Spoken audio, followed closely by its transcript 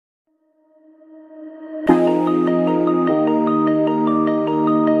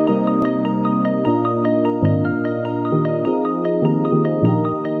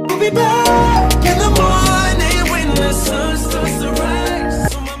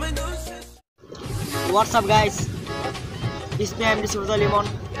What's up guys? It's me Md.Sifat Limon.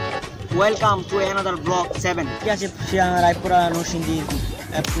 Welcome to another vlog 7. কি আছে রায়পুরা নরসিংদীর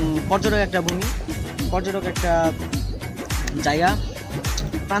পর্যটক একটা ভূমি, পর্যটক একটা জায়গা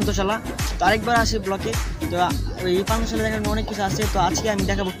প্রান্তশালা। তো আরেকবার আসি ব্লকে। তো এই প্রান্তশালা দেখার অনেক কিছু আছে। তো আজকে আমি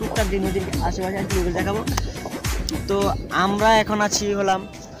দেখাবো টুকটাক যে নদীর আশেপাশে আর কি দেখাবো। তো আমরা এখন আছি হলাম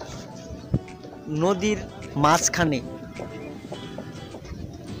নদীর মাঝখানে।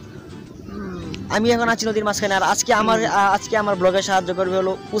 আমি এখন আছি নদীর মাঝখানে। আর আজকে আমার ব্লগে সাহায্য করবে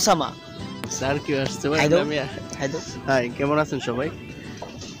হলো ওসামা স্যার। কি আসছে ভাই? হাই, কেমন আছেন সবাই?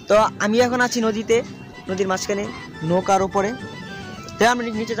 তো আমি এখন আছি নদীর মাঝখানে নৌকার উপরে। তো আমরা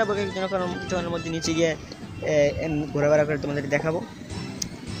নিচে যাবো, কিছুক্ষণের মধ্যে নিচে গিয়ে ঘোরাফেরা করে তোমাদের দেখাবো,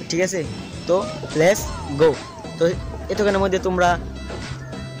 ঠিক আছে? তো লেটস গো। তো এতক্ষণের মধ্যে তোমরা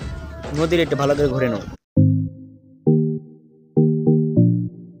নদীর একটু ভালো করে ঘুরে নাও।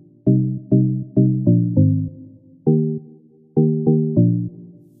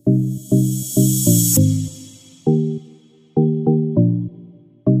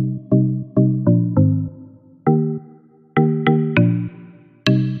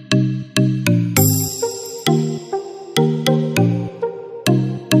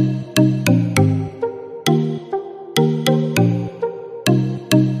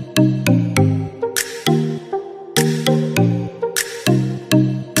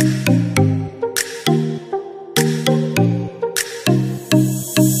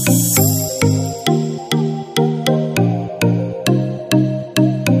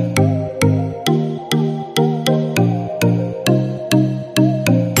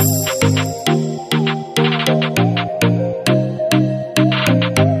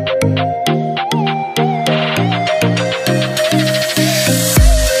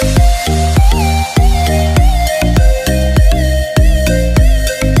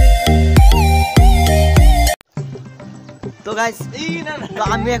 তো গাইস, তো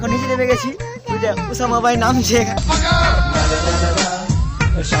আমি এখন নিচে নেমে গেছি। ওসামা ভাই নামছে।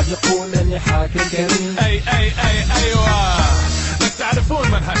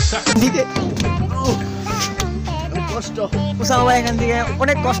 ওসামা ভাই এখান থেকে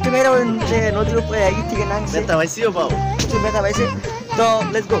অনেক কষ্ট মেরে নদীর উপরে থেকে নামছে। প্রচুর ব্যথা পাইছে। তো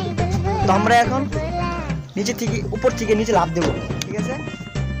লেটস গো। তো আমরা এখন উপর থেকে নিচে লাফ দেবো, ঠিক আছে?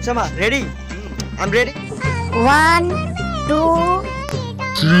 Osama ready? I am ready. 1 2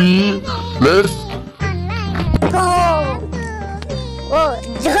 3 let's go। ও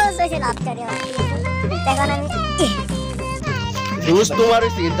জোস এসে লাভ করে। দেখো না, আমি জোস তোমার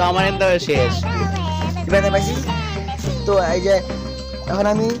হইছে, কিন্তু আমার এন্ড শেষ। ব্যথা পাইছি। তো এই যে এখন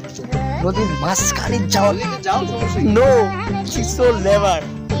আমি নদীর মাঝখানে যাও। No, so never.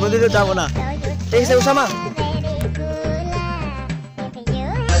 নদীতে যাবো না, ঠিক আছে ওসামা?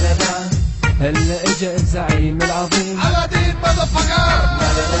 هلا اجا الزعيم العظيم على دين مدفقة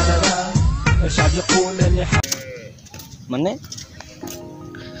الشعب يقول اني মানে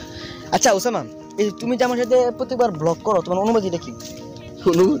আচ্ছা ওসামা, এই তুমি যে আমার সাথে প্রত্যেকবার ব্লগ করো, তোমার অনুমতিটা কি?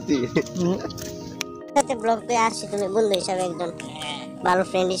 অনুমতি সাথে ব্লগে আসি, তুমি বন্ধু হিসাবে, একজন ভালো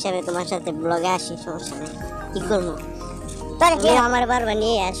ফ্রেন্ড হিসাবে তোমার সাথে ব্লগে আসি, সমস্যা নেই। কি করবো, তার কি আমার বারবার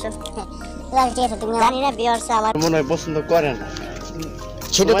নিয়ে আসো। ঠিক আছে, তুমি জানি না ভিউয়ার্স আমার মনে হয় পছন্দ করে না।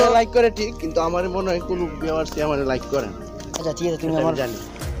 সেটা তো লাইক করে ঠিক, কিন্তু আমার মনে হয় কোনো ভিউয়ার্স আমারে লাইক করে না। আচ্ছা ঠিক আছে, তুমি আমার জানি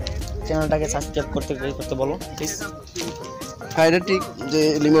চ্যানেলটাকে সাবস্ক্রাইব করতে বলো প্লিজ। হ্যাঁ, এটা ঠিক যে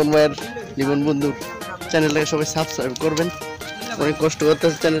লিমন বন্ধুর চ্যানেলটাকে সবাই সাবস্ক্রাইব করবেন। অনেক কষ্ট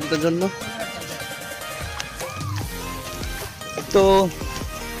করতেছে চ্যানেলটার জন্য। তো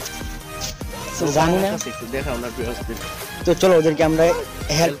জানি না, একটু দেখাও না ভিউয়ার্সদের। তো চলো ওদেরকে আমরা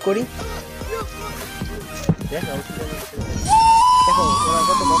হেল্প করি। দেখো ওরা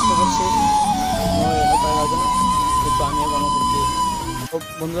কত কষ্ট করছে। আমি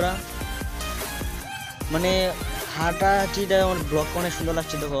বন্ধুরা মানে হাঁটাটিটা আমার ব্লগ অনেক সুন্দর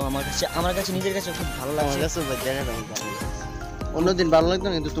লাগছে। দেখো আমার কাছে নিজের কাছে খুব ভালো লাগছে। অন্যদিন ভালো লাগতো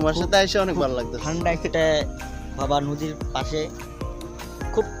না, কিন্তু তোমার সাথে এসে অনেক ভালো লাগতো। ঠান্ডা একটা বাবা নদীর পাশে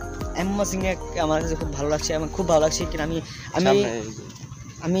খুব অ্যামেজিং, আমার কাছে খুব ভালো লাগছে। আমার খুব ভালো লাগছে। কিন্তু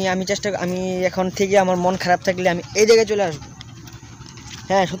আমি এখন থেকে আমার মন খারাপ থাকলে আমি এই জায়গায় চলে আসবো।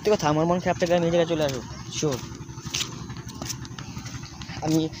 হ্যাঁ, সত্যি কথা, আমার মন খারাপ থাকলে আমি এই জায়গায় চলে আসবো শিওর।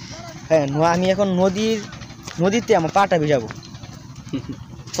 আমি এখন নদীতে আমার পাটা ভিজাবো।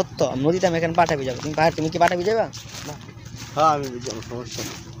 সত্য, নদীতে আমি এখন পাটা ভিজাবো। তুমি কি পাটা ভিজাবা? হ্যাঁ, আমি ভিজাবো, সমস্যা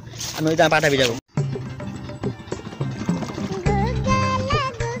নেই। আমি নদীতে পাটা ভিজাবো।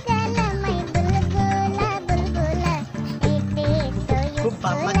 খুব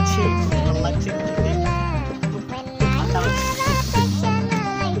ভালো লাগছে।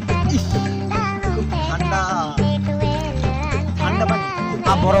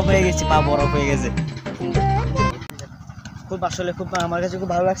 বরফ হয়ে গেছে, পা বরফ হয়ে গেছে। খুব আসলে খুব আমার কাছে খুব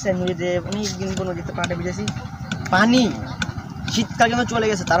ভালো লাগছে। নদীতে অনেক দিন পর নদীতে পাটা ভিজেছি। পানি শীতকাল কিন্তু চলে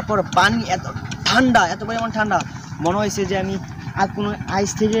গেছে, তারপর পানি এত ঠান্ডা, এত পরিমাণ ঠান্ডা, মনে হয়েছে যে আমি আর কোনো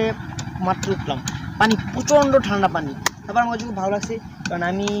আইস থেকে মাত্র উঠলাম। পানি প্রচণ্ড ঠান্ডা পানি। তারপর আমার কাছে খুব ভালো লাগছে, কারণ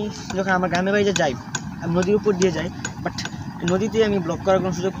আমি যখন আমার গ্রামের বাড়িতে যাই আমি নদীর উপর দিয়ে যাই, বাট নদীতে আমি ব্লগ করার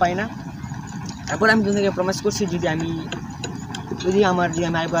কোনো সুযোগ পাই না। তারপর আমি তোমাদেরকে প্রমিস করছি যদি আমি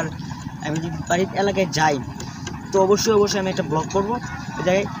একবার আমি যদি বাড়ির এলাকায় যাই তো অবশ্যই আমি একটা ব্লগ করবো ওই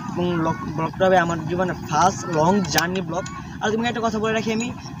জায়গায়, এবং ব্লগটা হবে আমার জীবনের ফার্স্ট লং জার্নি ব্লগ। আর তুমি একটা কথা বলে রাখি,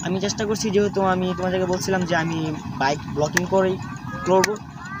 আমি চেষ্টা করছি, যেহেতু আমি তোমাদেরকে বলছিলাম যে আমি বাইক ব্লগিং করেই করবো,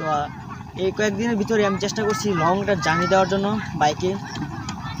 তো এই কয়েকদিনের ভিতরে আমি চেষ্টা করছি লংটা জার্নি দেওয়ার জন্য বাইকে।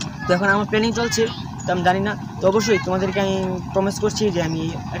 তো এখন আমার প্ল্যানিং চলছে, তো আমি জানি না, তো অবশ্যই তোমাদেরকে আমি প্রমিস করছি যে আমি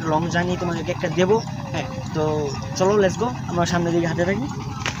একটা লং জার্নি তোমাদেরকে একটা দেবো। হ্যাঁ, তো চলো লেটস গো, আমরা সামনের দিকে হাঁটতে থাকি।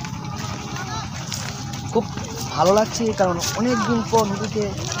 খুব ভালো লাগছে, কারণ অনেক দিন পর নদীতে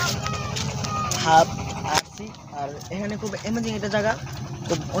আসছি। আর এখানে খুব অ্যামেজিং একটা জায়গা,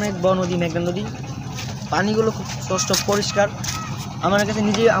 খুব অনেক বড় নদী, মেঘনা নদী, পানিগুলো খুব স্পষ্ট পরিষ্কার। আমার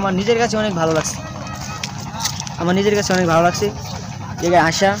নিজের কাছে অনেক ভালো লাগছে, জায়গায়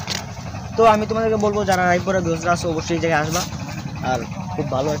আসা। তো আমি তোমাদেরকে বলবো যারা রায়পুরা দোসরা আসো অবশ্যই এই জায়গায় আসবা। আর খুব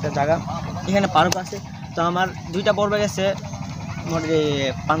ভালো একটা জায়গা, এখানে পার্ক আছে। তো আমার 2টা পর্ব গেছে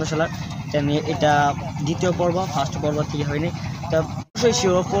পান্তশালার, এটা দ্বিতীয় পর্ব, ফার্স্ট পর্ব থেকে হয়নি। তো অবশ্যই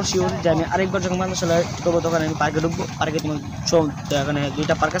শিওর যে আমি আরেকবার যখন পান্তশালায় করবো তখন আমি পার্কে ঢুকবো। পার্কে তোমার এখানে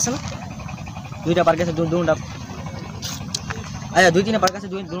 2টা পার্ক আছে না, 2টা পার্ক আছে, 2-3টা পার্ক আছে,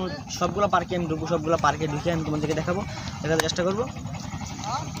 সবগুলো পার্কে আমি ঢুকবো। সবগুলো পার্কে ঢুকে আমি তোমাদেরকে দেখাতে চেষ্টা করবো।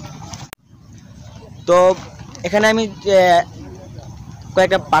 তো এখানে আমি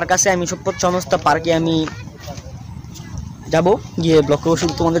কয়েকটা পার্ক আছে, আমি সমস্ত পার্কে আমি যাব, গিয়ে ব্লগ করবো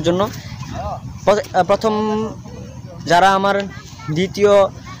শুধু তোমাদের জন্য। প্রথম যারা আমার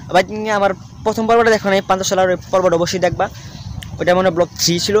আমার প্রথম পর্বটা দেখো না, পান্তশালার পর্বটা অবশ্যই দেখবা। ওটা মনে ব্লগ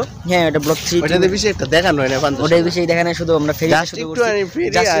 3 ছিল। হ্যাঁ, ওটা ব্লগ 3। ওটাতে বেশি একটা দেখানো হয় না পান্তশালা, ওটাই বেশি দেখা নাই, শুধু আমরা ফেরি শুধু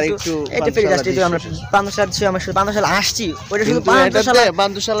আমরা পান্তশালা আসছি, ওটা শুধু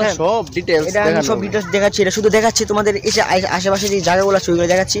পান্তশালা সব ডিটেইলস এটা আমি সব ডিটেইলস দেখাচ্ছি, এটা শুধু দেখাচ্ছি তোমাদের এসে আশেপাশে যে জায়গাগুলো আছে ওইগুলো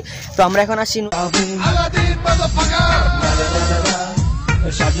দেখাচ্ছি। তো আমরা এখন আসছি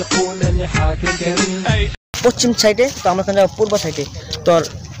পশ্চিম সাইডে, তো আমরা এখন যাবো পূর্ব সাইডে। তো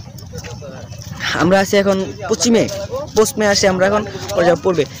আমরা আছি এখন পশ্চিমে আসি, আমরা এখন যাবো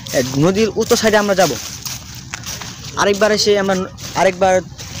পূর্বে। নদীর উত্তর সাইডে আমরা যাব। আরেকবার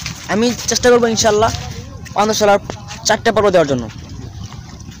আমি চেষ্টা করবো ইনশাল্লাহ পান্তশালার 4টা পর্ব দেওয়ার জন্য।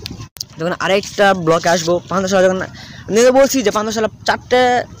 যখন আরেকটা ব্লকে আসবো পান্তশালা, যখন আমি বলছি যে পান্তশালা 4টে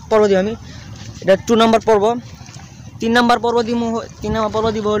পর্ব দিব আমি, এটা 2 নম্বর পর্ব। 3 নম্বর পর্ব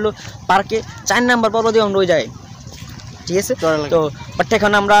দিব হলো পার্কে, 4 নম্বর পর্ব দিব আমরা ওই জায়গায়, ঠিক আছে? তো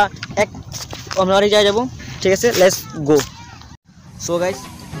এখন আমরা ওই জায়গায় যাবো, ঠিক আছে? Let's go. সো গাইস,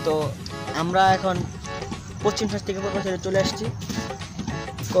 তো আমরা এখন পশ্চিম সাইড থেকে পূর্ব সাইডে চলে আসছি।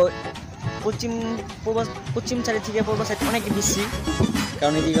 তো পশ্চিম সাইড থেকে পূর্ব সাইড অনেক বেশি,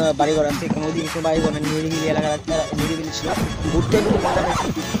 কারণ এদিকে বাড়িঘর আছে, কারণ ওদিকে তো বাড়িঘর নিরিবিলি এলাকা, নিরিবিলি ছিল। ঘুরতে কিন্তু মজা পেয়েছি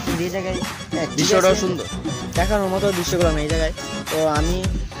এই জায়গায়, দৃশ্যটাও সুন্দর, দেখানোর মতো দৃশ্যগুলো নেই এই জায়গায়।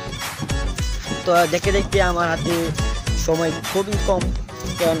 তো দেখতে আমার হাতে সময় খুবই কম,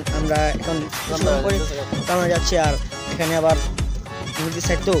 কারণ আমরা এখন আমরা যাচ্ছি। আর এখানে আবার নদীর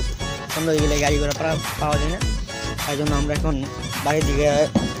সাইড, তো আমরা এগুলো গাড়ি ঘোড়া পাওয়া যায় না, তাই জন্য আমরা এখন বাড়ির দিকে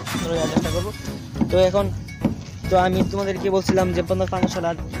চলে যাওয়ার চেষ্টা করবো। তো আমি তোমাদেরকে বলছিলাম যে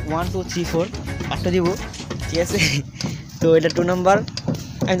পান্তশালা 1, 2, 3, 4 পার্টটা দিব, ঠিক আছে? তো এটা 2 নম্বর।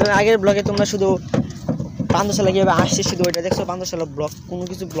 আমি তোমার আগের ব্লগে তোমরা শুধু পান্তশালা কীভাবে আসছে শুধু ওইটা দেখছো, পান্তশালা ব্লগ কোনো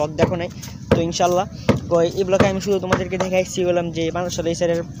কিছু ব্লগ দেখো নাই। তো ইনশাল্লাহ এই ব্লগে আমি শুধু তোমাদেরকে দেখে আসছি বললাম যে পান্তশালা এই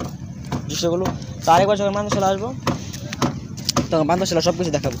সাইডের দৃশ্যগুলো। তো আরেকবার যখন পান্তশালা আসবো তখন পান্তশালা সব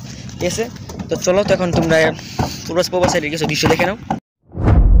কিছু দেখাবো, ঠিক আছে? তো চলো, তো এখন তোমরা পূর্ব সাইডের কিছু দৃশ্য দেখে নাও।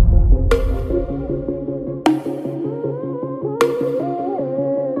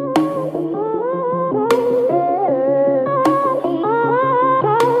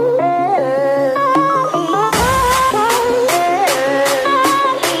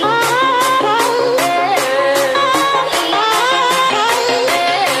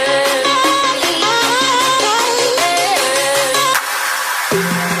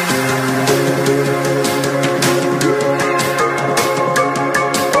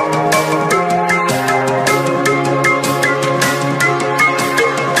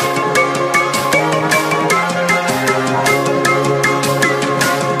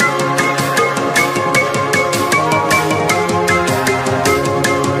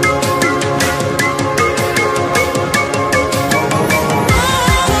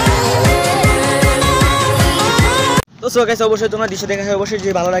 সো গাইস অবশ্যই তোমরা দৃশ্য দেখে অবশ্যই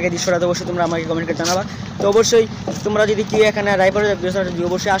যদি ভালো লাগে দৃশ্যটা তো অবশ্যই তোমরা আমাকে কমেন্ট করে জানাবা। তো অবশ্যই তোমরা যদি কি এখানে রায়পুরে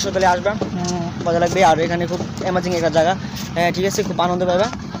অবশ্যই আসো তাহলে আসবা, মজা লাগবে। আর এখানে খুব অ্যামেজিং একটা জায়গা, ঠিক আছে, খুব আনন্দ পাবা।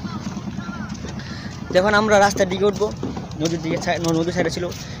 যখন আমরা রাস্তার দিকে উঠবো, নদীর দিকে নদীর সাইডে ছিল,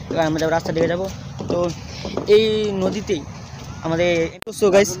 এবার আমরা রাস্তার দিকে যাবো। তো এই নদীতেই আমাদের সো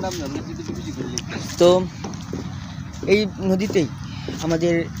গাইস, তো এই নদীতেই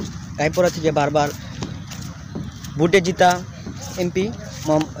আমাদের রায়পুরা থেকে বারবার ভোটে জিতা এমপি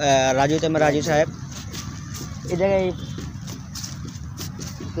রাজু সাহেব এই জায়গায়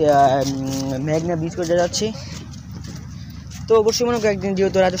মেঘনা ব্রিজ করে যাচ্ছি। তো অবশ্যই মনে করি একদিন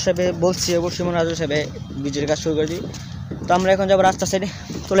যেহেতু রাজু সাহেবে বলছি, অবশ্যই মনে রাজু সাহেবে ব্রিজের কাজ শুরু করে দিই। তো আমরা এখন যাবো রাস্তার সাইডে,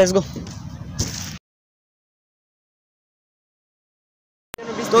 তো লেটস গো।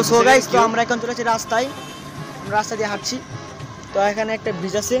 তো সো গাইস, তো আমরা এখন চলেছি রাস্তায়, রাস্তা দিয়ে হাঁটছি। তো এখানে একটা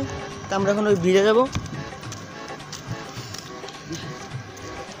ব্রিজ আছে, তো আমরা এখন ওই ব্রিজে যাবো,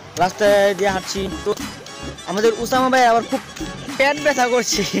 রাস্তা দিয়ে হাঁটছি। তো আমাদের উসামা ভাই আবার খুব পেট ব্যথা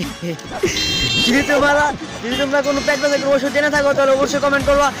করছে। যদি তোমরা কোনো পেট ব্যথা অবশ্যই জেনে থাকো তাহলে অবশ্যই কমেন্ট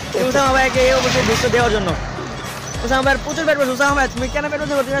করবা উসামা ভাইকে অবশ্যই দৃশ্য দেওয়ার জন্য। উসামা ভাইয়ের প্রচুর পেট ব্যথা। উসামা ভাই তুমি কেন পেট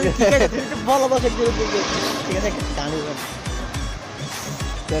ব্যথা করছো? ঠিক আছে, তুমি বলো বসে, ঠিক আছে,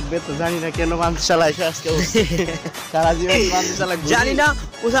 পেট ব্যথা জানি না কেন পান্থশালা এসে আজকে সারা জীবন পান্থশালা জানি না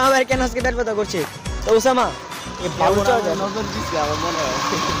উসামা ভাই কেন আজকে পেট ব্যথা করছে। তো উসামা এই বালুর চর নজর দিচ্ছে আমার মনে হয়।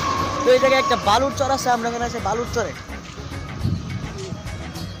 তো এই জায়গায় একটা বালুর চর আছে, আমরা এখানে আছে বালুর চরে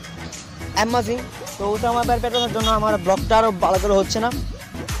অ্যামাজিং। তো উসামা ভাইয়ের পেট ব্যথার জন্য আমার ব্লগটা আরো ভালো করে হচ্ছে না।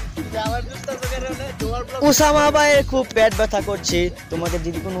 উসামা ভাইয়ের খুব পেট ব্যথা করছে। তোমাদের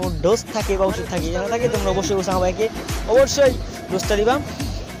যদি কোনো ডোজ থাকে বা ওষুধ থাকে জানা থাকে তোমরা অবশ্যই উসামা ভাইকে অবশ্যই ডোজটা দিবা।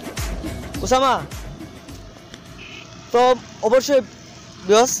 উসামা তো অবশ্যই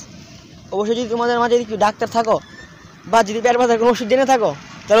অবশ্যই যদি তোমাদের মাঝে যদি ডাক্তার থাকো বা যদি পেট ব্যথার কোনো ওষুধ জেনে থাকো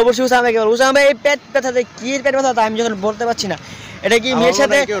তাহলে অবশ্যই উসামা ভাইকে বলো। উসামা ভাই এই পেট ব্যথাতে কি পেট ব্যথা আমি যখন বলতে পারছি না, এটা কি মেয়ের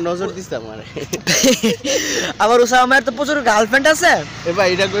সাথে নজর দিচ্ছে আমারে। আবার উসামা ভাইয়ের তো প্রচুর গার্লফ্রেন্ড আছে, এবার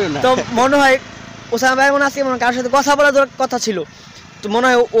এটা কইও না। তো মনে হয় উসামা ভাই মনে আছে কারোর সাথে কথা বলার কথা ছিল, তো মনে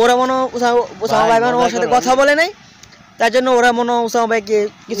হয় ওরা উসামা ভাই ওর সাথে কথা বলে নাই, তাই জন্য ওরা উসামা ভাইকে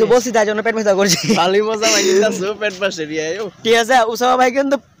কিছু বলছি, তাই জন্য পেট ব্যথা করছে। খালি মজা মাইনিতাছো পেট পাশে রিয়া। ঠিক আছে, উসামা ভাই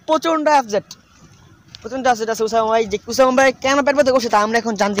কিন্তু প্রচন্ড আপসেট আছে। উসামা ভাই কেন পেট ব্যথা করছে তা আমরা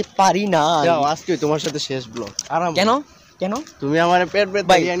এখন জানতে পারি না। আজকে তোমার সাথে শেষ ব্লগ। আরাম কেন তুমি আমারে পেট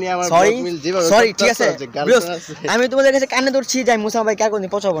ব্যথা নিয়ে আমার সরি ব্লগ মিল যেভাবে সরি, ঠিক আছে, আছে আমি তোমাদের কাছে কানে ধরছি যে আমি উসামা ভাই কার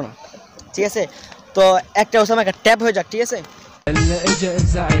কোনদিন পচাবো না, ঠিক আছে। তো একটা উসামা একটা ট্যাপ হয়ে যাক, ঠিক আছে। اللي اجى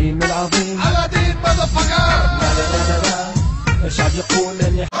الزعيم العظيم على دين الشعب يقول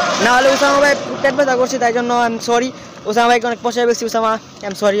اني না হলে উসামা ভাই পেট ব্যথা করছে, তাই জন্য আই এম সরি। উসামা ভাইকে অনেক পচাই ফেলছি। উসামা আই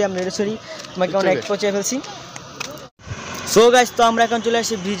এম সরি, তোমাকে অনেক পচাই ফেলছি। সো গাইস, তো আমরা এখন চলে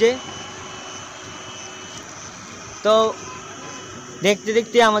আসি ব্রিজে। তো দেখতে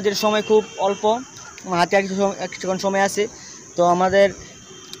দেখতে আমাদের সময় খুব অল্প, হাতে আর কিছুক্ষণ সময় আছে। তো আমাদের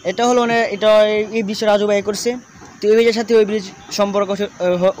এটা হলো এটা এই ব্রিজটা রাজু ভাই করছে। তো এই ব্রিজের সাথে ওই ব্রিজ সম্পর্ক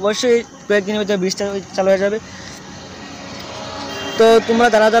অবশ্যই কয়েকদিনের ভিতরে ব্রিজটা চালু হয়ে যাবে। তো তোমরা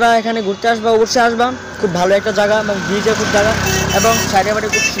যারা এখানে ঘুরতে আসবা অবশ্যই আসবা, খুব ভালো একটা জায়গা এবং ব্রিজের খুব জায়গা এবং সাইডে ফাইডে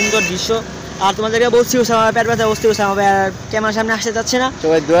খুব সুন্দর দৃশ্য। আর তোমাদেরকে বলছি উসামা পেট ব্যথা বসতে, উসামা ভাই ক্যামেরার সামনে আসতে যাচ্ছে না,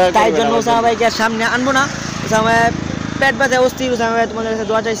 তাই জন্য উসামা ভাইকে আর সামনে আনবো না। উসামা ভাই পেট ব্যথা অস্থির। উসামা ভাই তোমাদের কাছে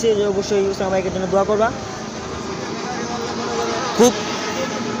দোয়া চাইছি যে অবশ্যই উসামা ভাইয়ের জন্য দোয়া করবা। খুব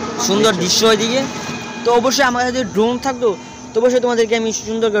সুন্দর দৃশ্য ওইদিকে। তো অবশ্যই আমার কাছে যদি ড্রোন থাকতো তো অবশ্যই তোমাদেরকে আমি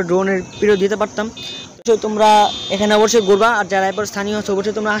সুন্দর করে ড্রোনের ভিডিও দিতে পারতাম। তো তোমরা এখানে অবশ্যই ঘুরবা, আর যারা এরপর স্থানীয় আছে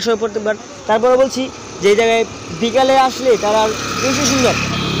অবশ্যই তোমরা আসো পড়তে পার। তারপরে বলছি যে এই জায়গায় বিকালে আসলে তারা বেশি সুন্দর,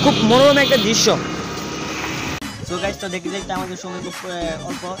 খুব মনোরম একটা দৃশ্য। সো গাইস, তো দেখতে দেখতে আমাদের সময় খুব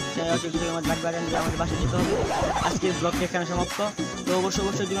অল্প, আমাদের বাসা যেতে হবে। আজকের ব্লগটা এখানে সমাপ্ত। তো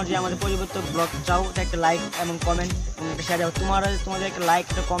অবশ্যই তোমরা যে আমাদের পরিবর্তন ব্লগ চাও একটা লাইক এবং কমেন্ট এবং একটা শেয়ার দাও। তোমাদের একটা লাইক,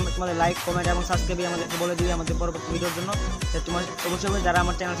 একটা কমেন্ট, তোমাদের লাইক কমেন্ট এবং সাবস্ক্রাইব আমাদেরকে বলে দিবে আমাদের পরবর্তী ভিডিওর জন্য। তোমার অবশ্যই যারা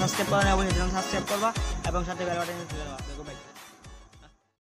আমার চ্যানেল সাবস্ক্রাইব করে না অবশ্যই চ্যানেল সাবস্ক্রাইব করবা এবং সাথে বেল বাটন